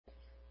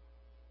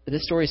But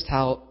this story is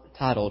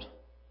titled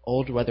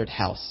Old Weathered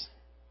House.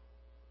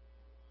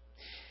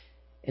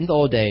 In the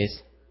old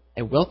days,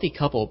 a wealthy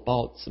couple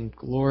bought some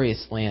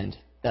glorious land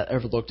that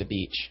overlooked a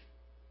beach.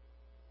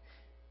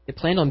 They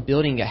planned on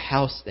building a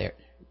house there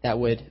that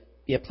would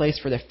be a place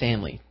for their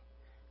family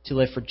to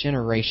live for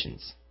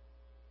generations.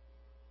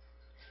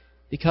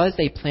 Because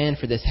they planned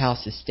for this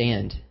house to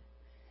stand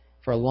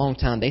for a long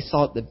time, they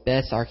sought the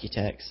best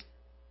architects,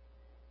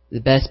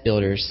 the best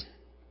builders,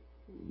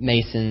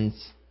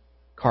 masons,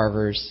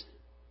 carvers.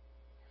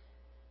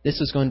 This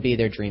was going to be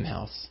their dream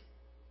house.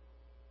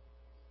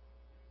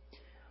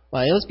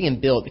 While it was being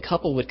built, the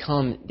couple would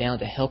come down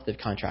to help the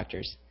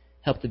contractors,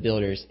 help the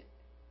builders.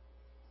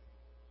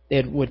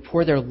 They would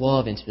pour their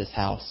love into this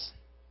house.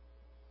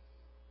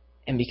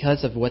 And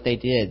because of what they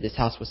did, this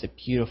house was a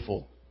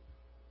beautiful,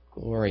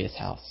 glorious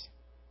house.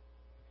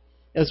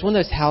 It was one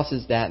of those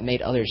houses that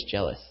made others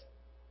jealous.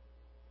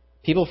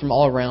 People from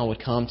all around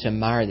would come to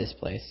admire this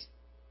place,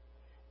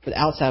 for the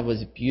outside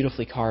was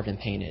beautifully carved and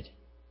painted.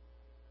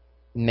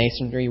 The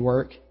masonry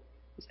work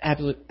was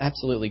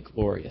absolutely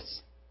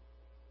glorious.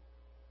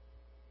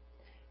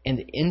 And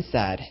the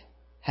inside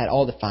had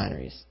all the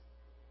fineries.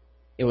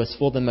 It was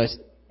full of the most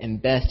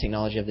and best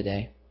technology of the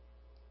day.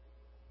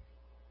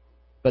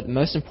 But the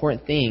most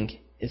important thing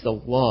is the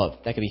love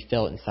that could be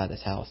felt inside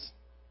this house.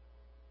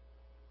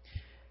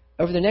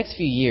 Over the next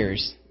few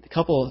years, the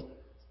couple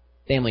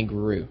family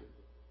grew,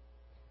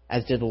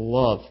 as did the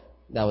love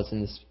that was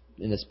in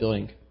this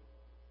building.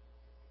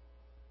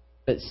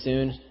 But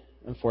soon,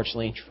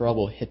 unfortunately,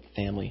 trouble hit the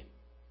family.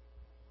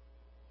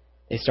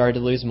 They started to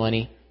lose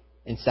money,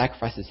 and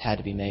sacrifices had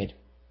to be made.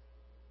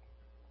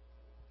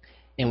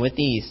 And with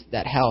these,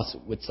 that house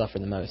would suffer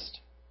the most.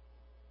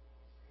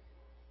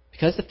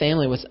 Because the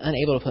family was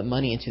unable to put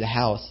money into the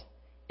house,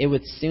 it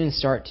would soon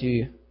start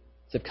to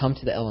succumb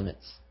to the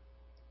elements.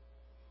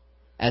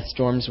 As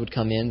storms would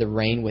come in, the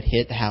rain would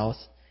hit the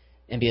house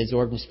and be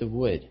absorbed into the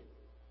wood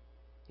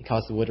and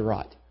cause the wood to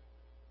rot.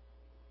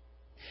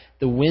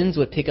 The winds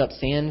would pick up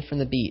sand from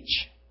the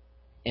beach,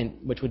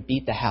 which would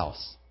beat the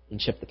house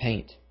and chip the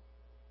paint.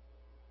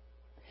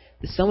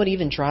 The sun would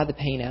even dry the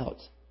paint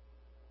out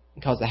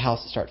and cause the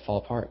house to start to fall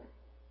apart.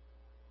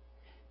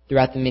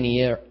 Throughout the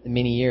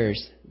many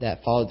years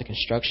that followed the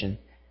construction,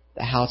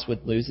 the house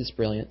would lose its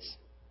brilliance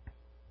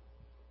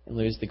and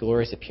lose the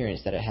glorious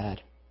appearance that it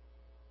had.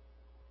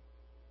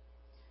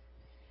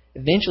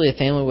 Eventually, the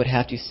family would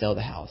have to sell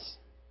the house.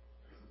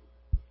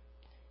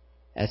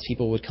 As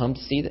people would come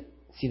to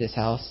see this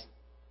house,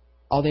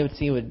 all they would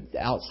see was the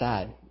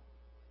outside,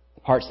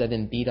 the parts that had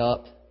been beat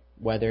up,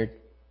 weathered,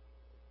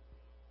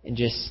 and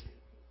just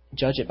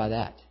judge it by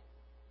that.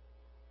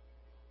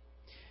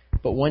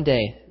 But one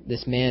day,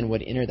 this man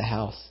would enter the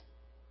house.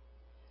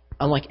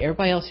 Unlike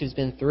everybody else who's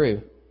been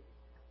through,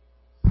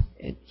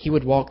 he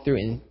would walk through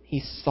and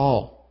he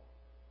saw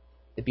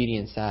the beauty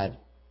inside.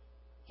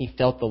 He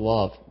felt the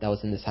love that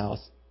was in this house.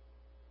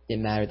 It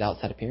didn't matter the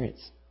outside appearance.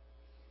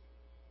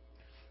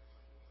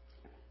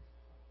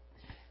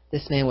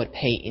 This man would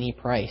pay any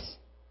price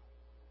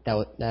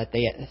that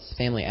his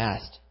family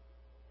asked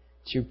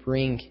to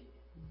bring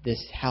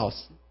this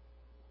house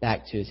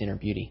back to its inner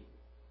beauty.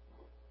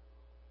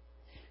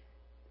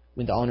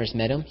 When the owners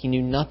met him, he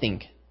knew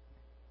nothing.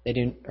 They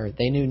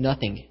knew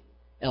nothing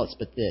else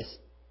but this.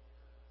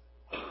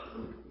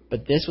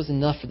 But this was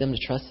enough for them to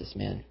trust this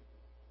man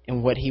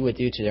and what he would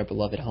do to their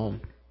beloved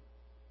home.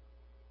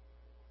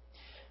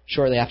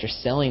 Shortly after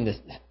selling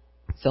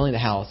the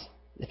house,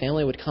 the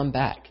family would come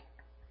back.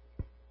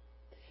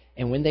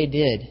 And when they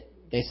did,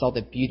 they saw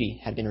that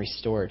beauty had been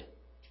restored.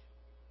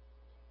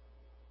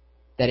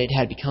 That it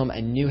had become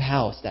a new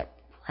house that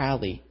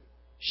proudly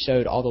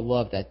showed all the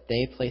love that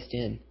they placed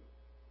in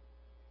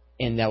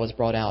and that was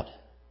brought out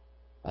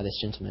by this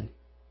gentleman.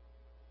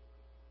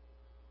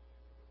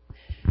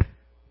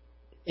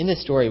 In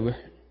this story,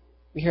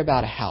 we hear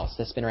about a house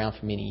that's been around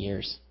for many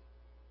years.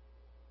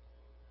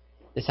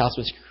 This house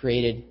was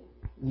created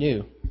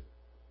new,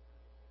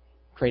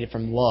 created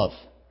from love,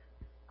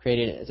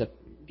 created as a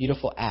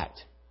beautiful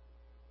act.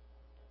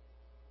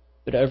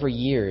 But over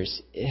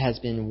years, it has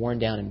been worn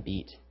down and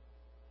beat.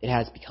 It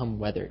has become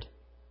weathered.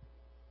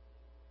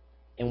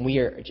 And we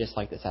are just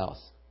like this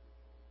house.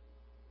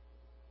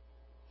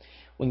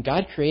 When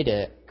God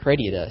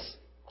created us,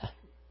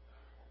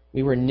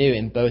 we were new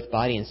in both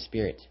body and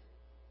spirit.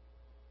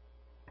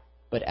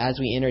 But as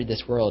we entered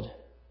this world,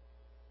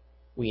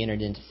 we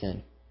entered into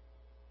sin.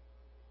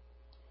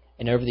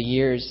 And over the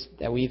years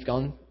that we've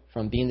gone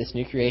from being this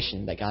new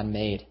creation that God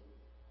made,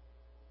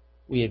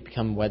 we had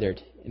become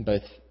weathered in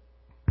both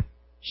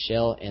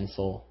shell and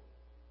soul.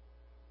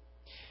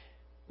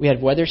 We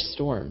had weathered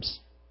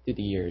storms through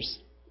the years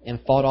and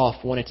fought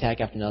off one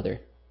attack after another,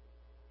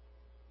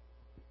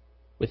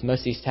 with most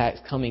of these attacks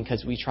coming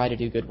because we try to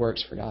do good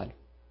works for God.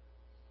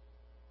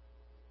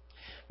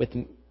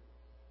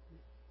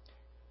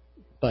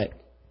 But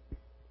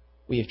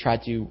we have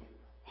tried to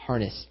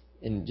harness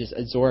and just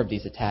absorb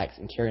these attacks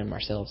and carry them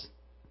ourselves.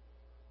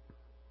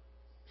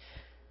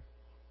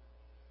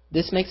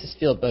 This makes us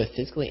feel both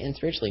physically and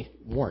spiritually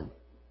worn.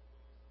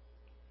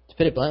 To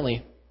put it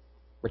bluntly,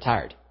 we're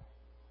tired.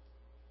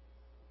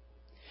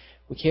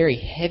 We carry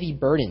heavy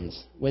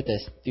burdens with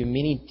us through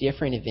many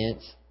different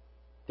events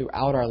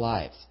throughout our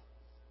lives.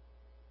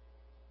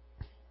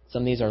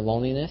 Some of these are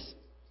loneliness.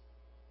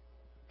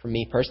 For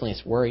me personally,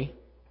 it's worry.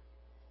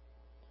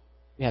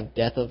 We have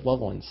death of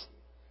loved ones.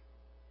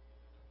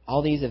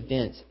 All these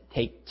events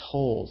take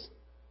tolls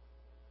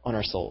on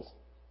our souls.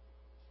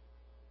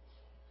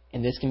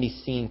 And this can be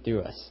seen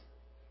through us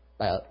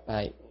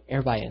by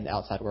everybody in the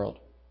outside world.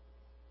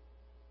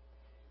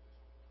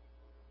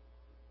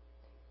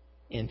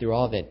 And through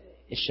all of it,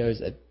 it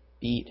shows a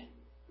beat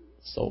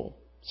soul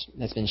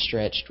that's been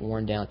stretched,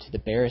 worn down to the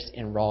barest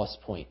and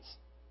rawest points.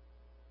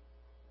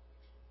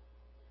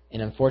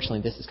 And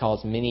unfortunately, this has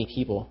caused many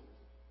people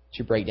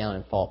to break down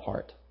and fall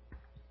apart.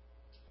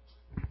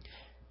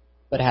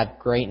 But I have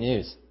great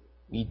news.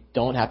 We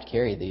don't have to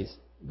carry these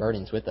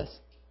burdens with us.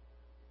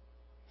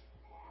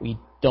 We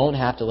don't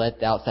have to let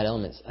the outside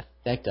elements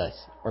affect us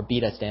or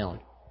beat us down.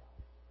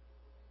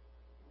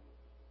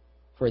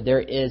 For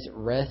there is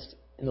rest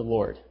in the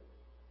Lord.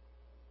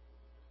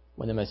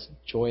 One of the most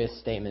joyous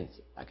statements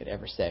I could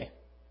ever say.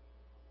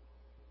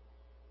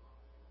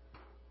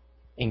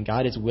 And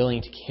God is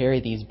willing to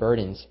carry these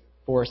burdens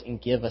for us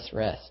and give us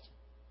rest.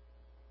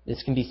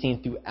 This can be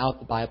seen throughout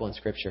the Bible and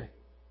Scripture.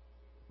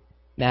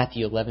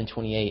 Matthew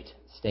 11:28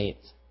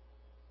 states,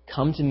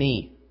 "Come to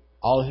me,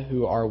 all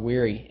who are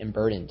weary and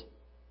burdened,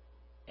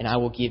 and I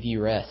will give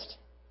you rest."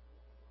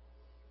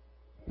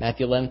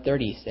 Matthew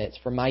 11:30 says,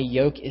 "For my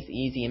yoke is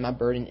easy and my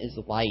burden is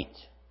light."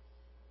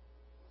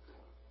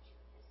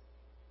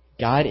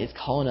 God is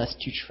calling us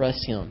to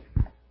trust Him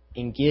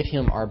and give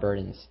Him our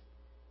burdens.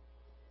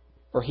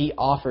 For He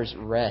offers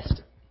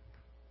rest.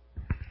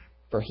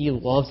 For He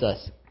loves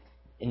us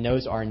and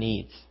knows our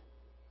needs.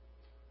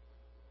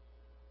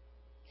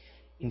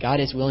 And God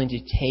is willing to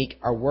take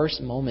our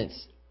worst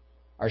moments,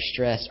 our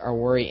stress, our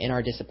worry, and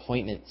our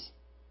disappointments,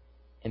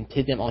 and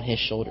put them on His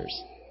shoulders.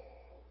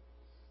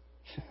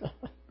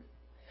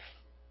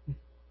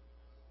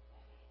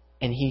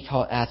 And He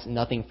asks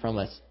nothing from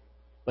us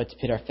but to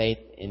put our faith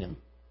in Him.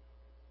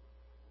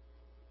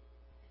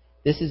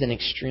 This is an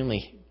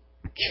extremely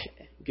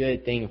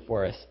good thing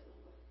for us.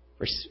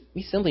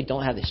 We simply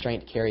don't have the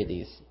strength to carry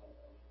these.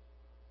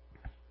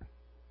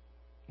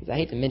 Because I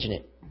hate to mention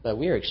it, but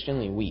we are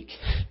extremely weak.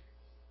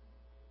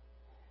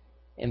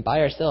 And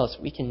by ourselves,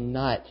 we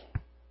cannot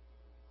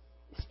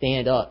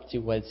stand up to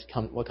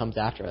what comes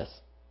after us.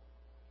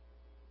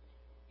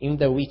 Even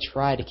though we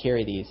try to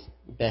carry these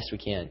the best we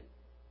can.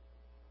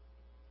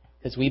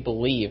 Because we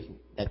believe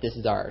that this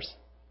is ours.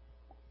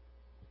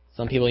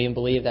 Some people even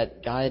believe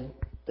that God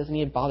doesn't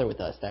need to bother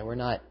with us, that we're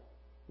not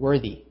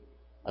worthy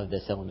of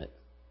this element.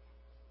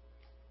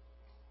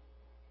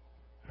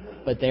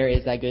 But there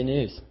is that good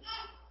news.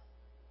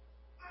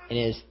 And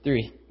it is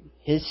through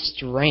His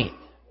strength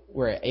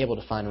we're able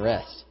to find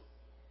rest.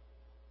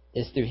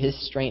 It is through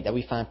His strength that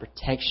we find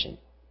protection.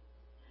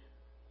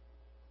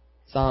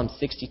 Psalm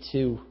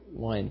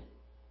 62:1.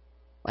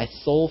 "My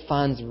soul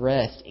finds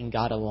rest in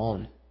God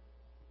alone,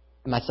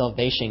 and my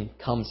salvation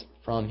comes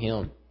from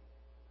Him."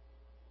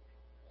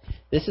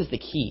 This is the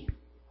key.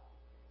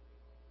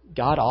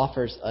 God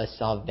offers us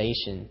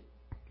salvation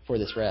for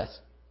this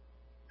rest.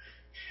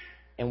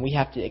 And we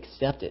have to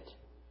accept it.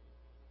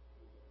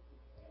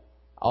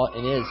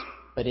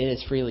 But it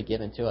is freely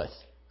given to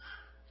us.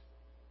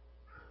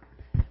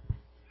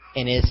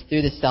 And it is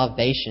through the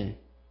salvation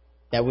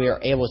that we are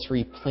able to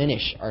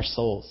replenish our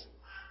souls.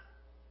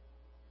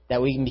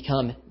 That we can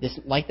become,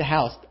 like the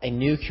house, a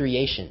new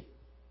creation.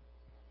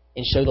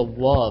 And show the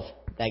love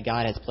that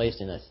God has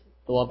placed in us.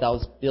 The love that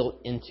was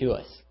built into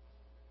us.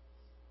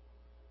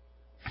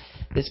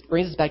 This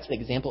brings us back to the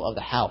example of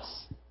the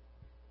house.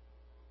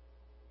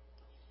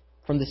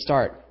 From the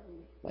start,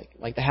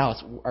 like the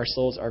house, our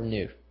souls are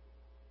new.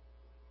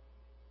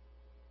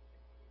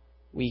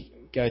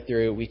 We go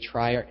through,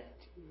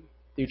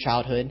 through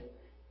childhood,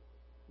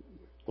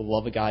 the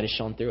love of God is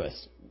shown through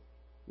us.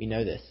 We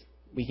know this.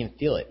 We can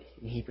feel it,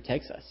 and He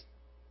protects us.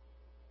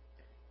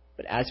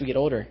 But as we get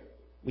older,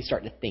 we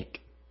start to think.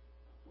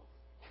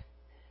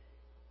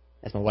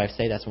 As my wife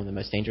said, that's one of the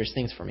most dangerous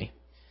things for me.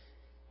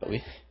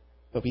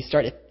 But we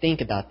start to think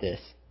about this.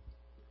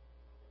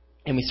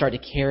 And we start to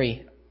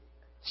carry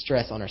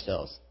stress on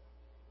ourselves.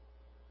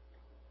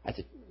 As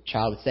a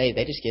child would say,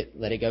 they just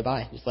let it go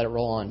by. Just let it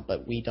roll on.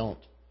 But we don't.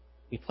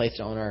 We place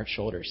it on our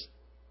shoulders.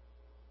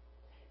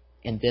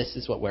 And this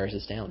is what wears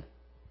us down.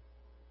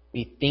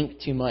 We think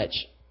too much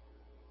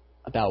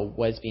about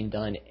what's being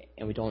done,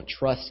 and we don't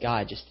trust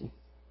God just to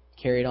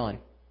carry it on.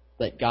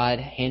 Let God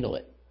handle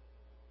it.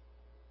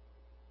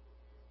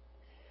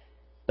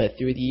 But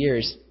through the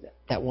years,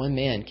 that one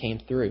man came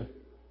through.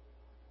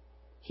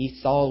 He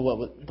saw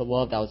the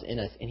love that was in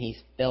us, and He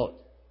felt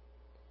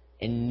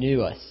and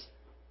knew us.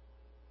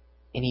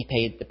 And He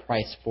paid the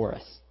price for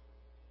us.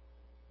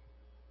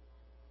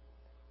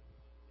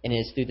 And it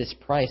is through this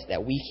price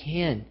that we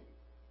can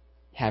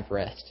have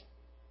rest.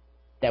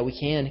 That we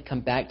can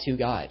come back to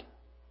God.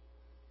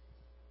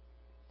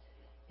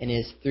 And it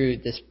is through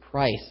this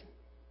price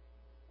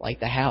like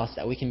the house,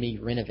 that we can be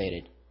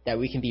renovated, that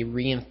we can be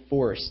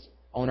reinforced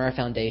on our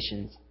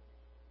foundations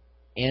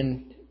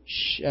and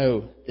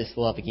show this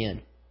love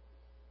again.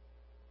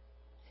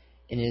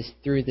 And it is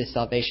through this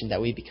salvation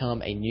that we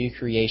become a new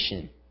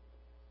creation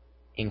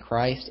in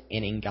Christ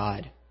and in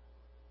God.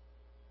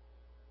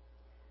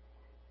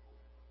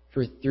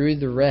 For through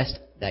the rest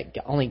that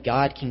only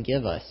God can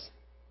give us,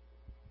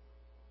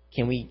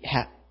 can we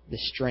have the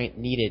strength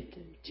needed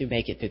to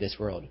make it through this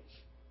world.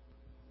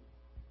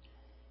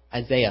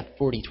 Isaiah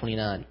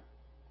 40:29.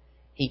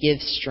 He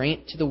gives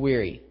strength to the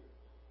weary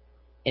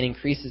and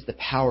increases the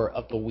power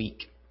of the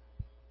weak.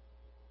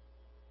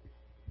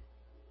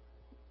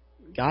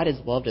 God has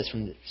loved us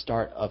from the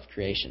start of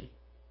creation,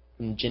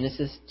 from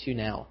Genesis to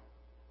now.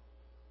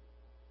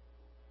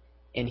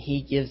 And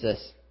He gives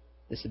us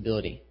this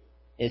ability.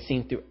 It's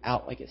seen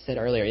throughout, like I said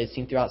earlier, it's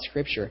seen throughout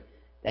Scripture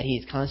that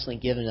He's constantly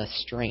given us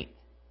strength.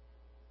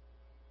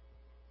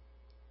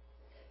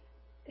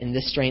 And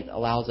this strength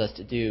allows us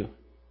to do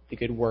the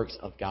good works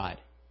of God,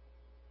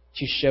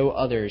 to show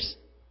others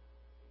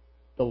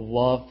the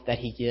love that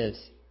He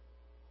gives.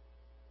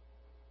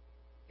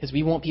 Because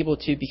we want people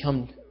to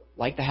become,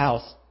 like the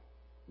house,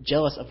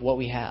 jealous of what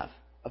we have,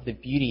 of the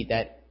beauty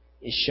that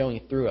is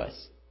showing through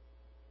us.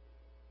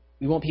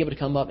 We want people to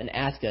come up and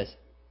ask us,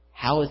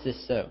 how is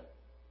this so?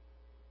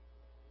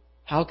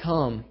 How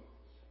come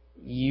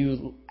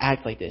you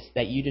act like this,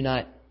 that you do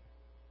not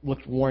look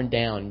worn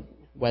down,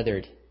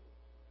 weathered,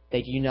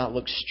 that you do not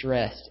look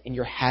stressed, and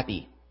you're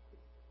happy,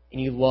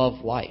 and you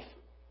love life?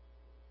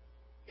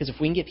 Because if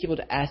we can get people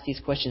to ask these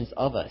questions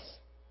of us,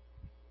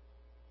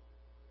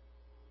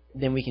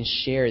 then we can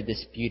share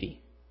this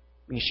beauty.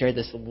 We can share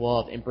this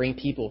love and bring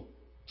people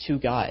to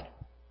God.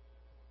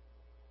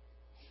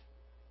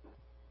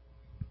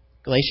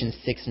 Galatians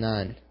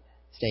 6:9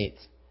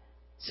 states,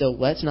 "So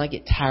let's not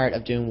get tired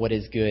of doing what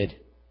is good.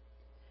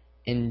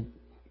 And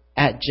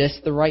at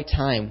just the right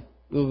time,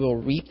 we will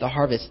reap the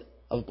harvest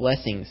of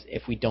blessings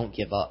if we don't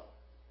give up."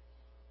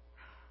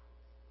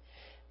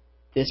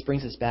 This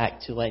brings us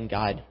back to letting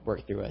God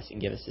work through us and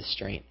give us the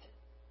strength.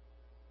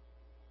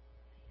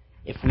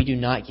 If we do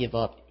not give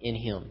up in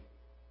Him,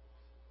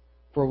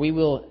 for we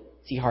will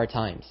see hard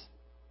times.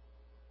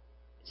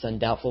 It's an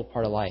undoubtful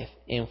part of life.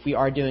 And if we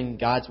are doing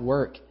God's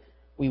work,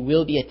 we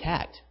will be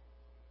attacked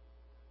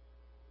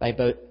by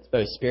both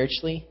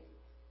spiritually,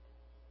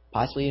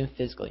 possibly even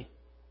physically.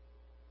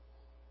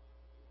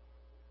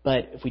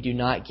 But if we do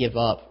not give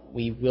up,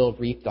 we will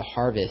reap the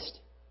harvest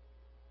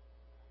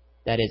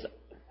that is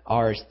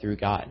ours through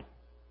God.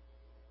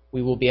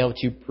 We will be able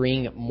to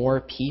bring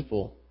more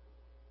people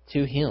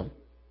to Him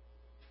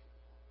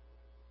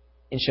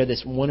and show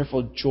this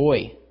wonderful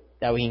joy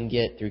that we can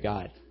get through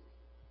God.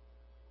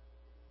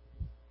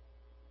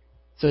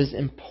 So it's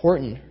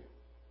important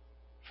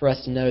for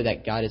us to know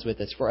that God is with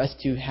us, for us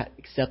to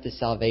accept this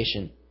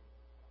salvation.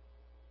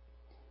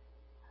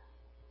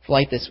 For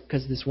like this,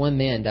 because this one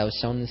man that was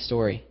shown in the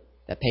story,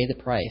 that paid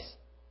the price,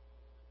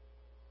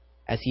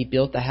 as he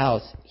built the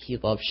house, he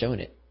loved showing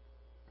it.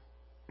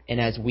 And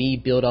as we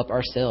build up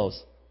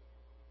ourselves,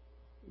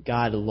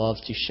 God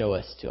loves to show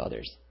us to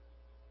others.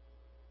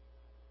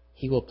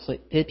 He will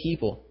put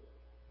people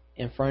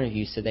in front of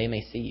you so they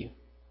may see you.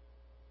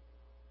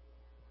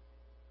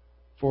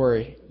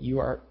 For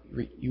you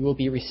will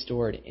be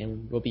restored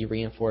and will be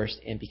reinforced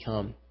and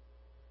become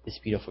this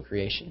beautiful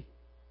creation.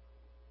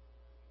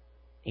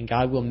 And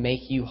God will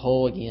make you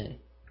whole again,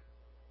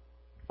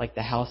 like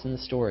the house in the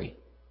story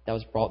that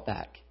was brought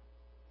back.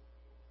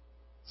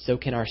 So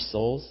can our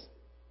souls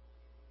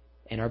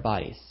and our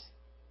bodies.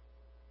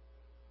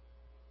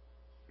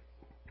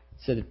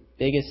 So the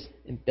biggest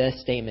and best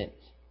statement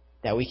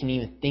that we can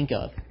even think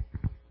of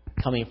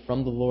coming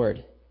from the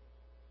Lord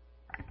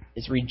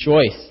is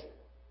rejoice,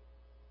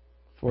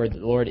 for the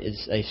Lord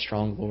is a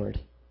strong Lord,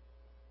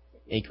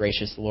 a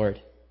gracious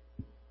Lord,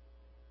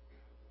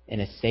 and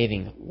a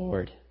saving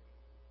Lord.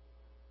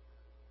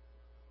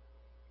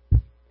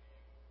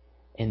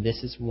 And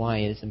this is why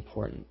it is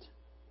important.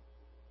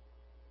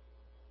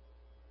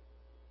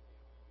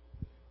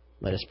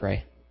 Let us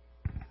pray.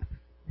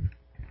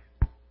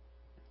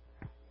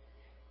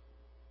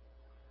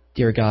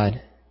 Dear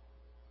God,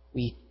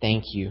 we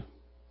thank you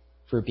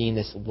for being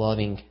this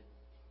loving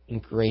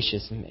and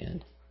gracious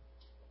man,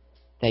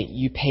 that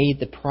you paid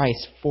the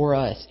price for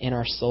us and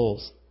our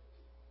souls,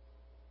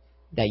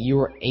 that you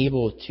were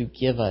able to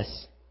give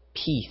us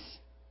peace,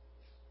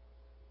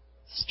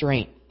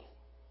 strength,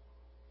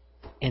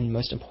 and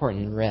most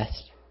important,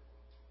 rest.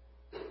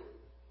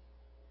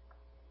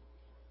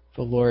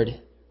 For Lord,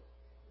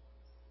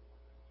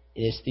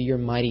 it is through your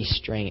mighty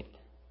strength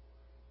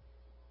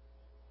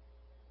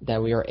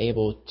that we are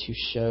able to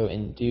show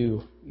and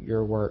do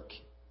your work.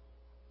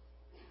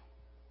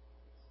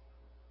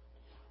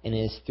 And it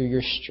is through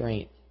your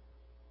strength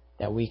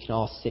that we can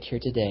all sit here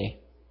today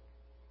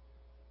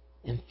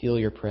and feel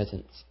your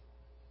presence.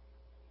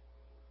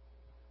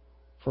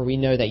 For we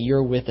know that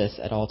you're with us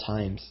at all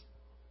times,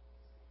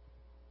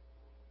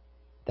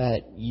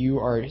 that you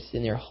are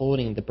sitting there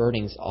holding the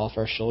burdens off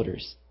our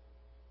shoulders.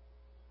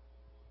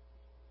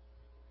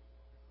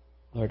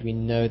 Lord, we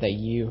know that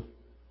you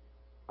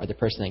are the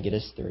person that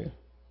gets us through.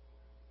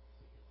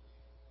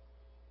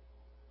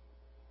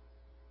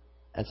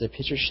 As the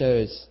picture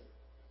shows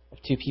of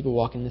two people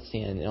walking in the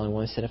sand and only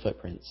one set of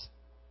footprints,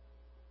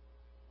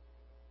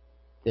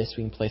 this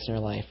we can place in our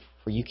life,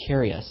 where you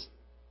carry us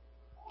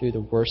through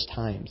the worst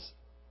times,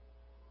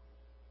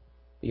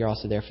 but you're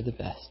also there for the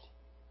best.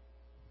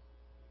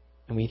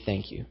 And we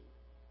thank you.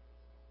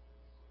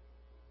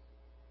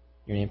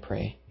 In your name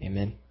pray.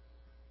 Amen.